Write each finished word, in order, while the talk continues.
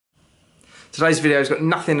Today's video has got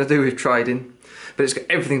nothing to do with trading, but it's got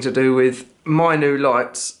everything to do with my new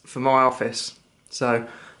lights for my office. So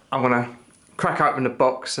I'm going to crack open the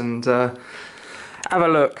box and have a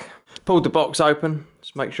look. Pulled the box open,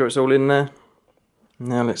 just make sure it's all in there.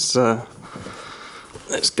 Now let's go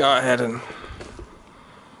ahead and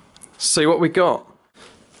see what we got.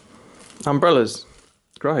 Umbrellas,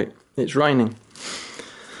 great. It's raining.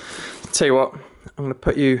 Tell you what, I'm going to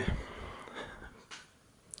put you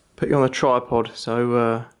on a tripod,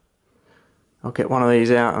 so I'll get one of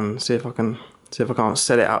these out and see if I can't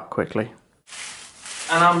set it up quickly.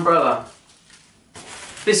 An umbrella.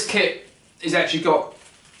 This kit has actually got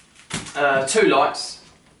two lights.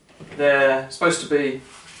 They're supposed to be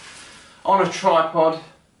on a tripod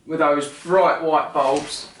with those bright white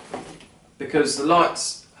bulbs, because the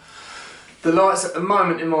lights at the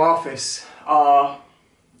moment in my office are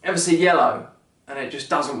ever so yellow, and it just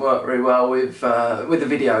doesn't work very well with the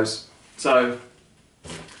videos. So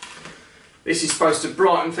this is supposed to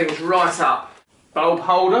brighten things right up. Bulb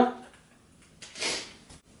holder,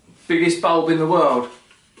 biggest bulb in the world.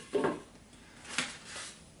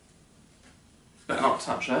 Better not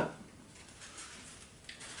touch that.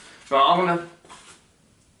 Right, I'm gonna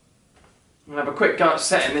have a quick go at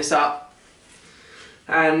setting this up,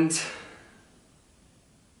 and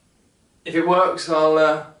if it works,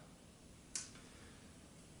 I'll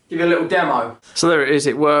give you a little demo. So there it is,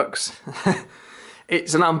 it works.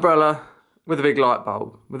 It's an umbrella with a big light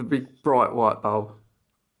bulb, with a big bright white bulb,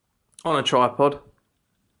 on a tripod.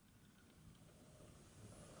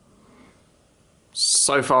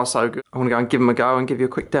 So far so good. I want to go and give them a go and give you a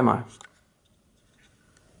quick demo.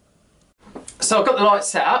 So I've got the lights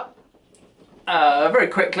set up very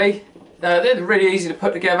quickly. They're really easy to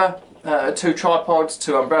put together. Two tripods,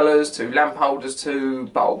 two umbrellas, two lamp holders, two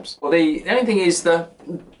bulbs. Well, the only thing is the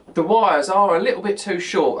wires are a little bit too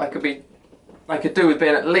short. They could do with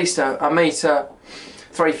being at least a metre,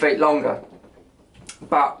 3 feet longer.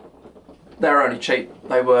 But they're only cheap.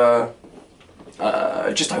 They were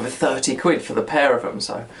just over 30 quid for the pair of them,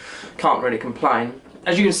 so can't really complain.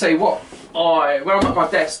 As you can see, when I'm at my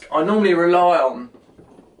desk, I normally rely on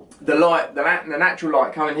the light, the natural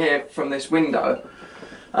light coming here from this window.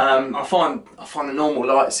 I find the normal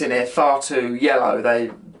lights in here far too yellow.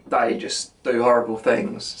 They just do horrible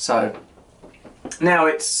things. So now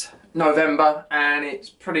it's November and it's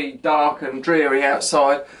pretty dark and dreary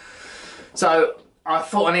outside, so I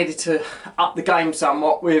thought I needed to up the game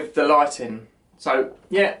somewhat with the lighting. So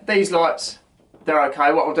yeah, these lights, they're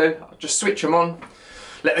okay. What I'll do, I'll just switch them on,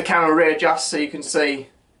 let the camera readjust so you can see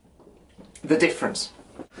the difference.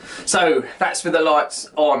 So that's with the lights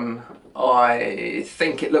on. I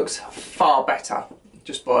think it looks far better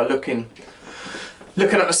just by looking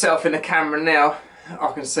at myself in the camera now.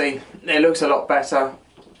 I can see it looks a lot better.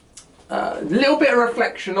 A little bit of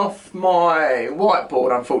reflection off my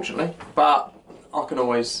whiteboard, unfortunately, but I can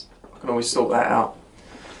always sort that out.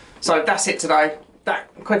 So that's it today.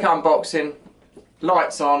 That quick unboxing,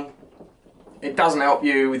 lights on. It doesn't help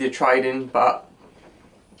you with your trading, but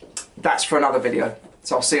that's for another video.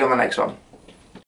 So I'll see you on the next one.